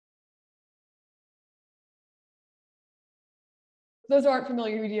those who aren't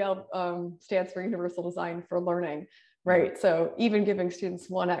familiar, UDL stands for Universal Design for Learning, right? So even giving students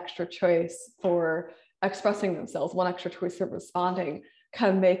one extra choice for expressing themselves, one extra choice for responding,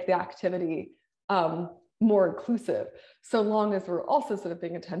 can make the activity more inclusive, so long as we're also sort of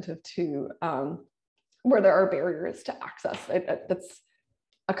being attentive to where there are barriers to access. That's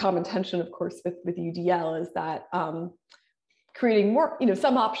a common tension, of course, with UDL, is that creating more,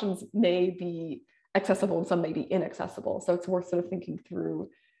 some options may be accessible and some may be inaccessible. So it's worth sort of thinking through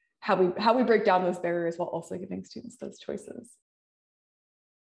how we break down those barriers while also giving students those choices.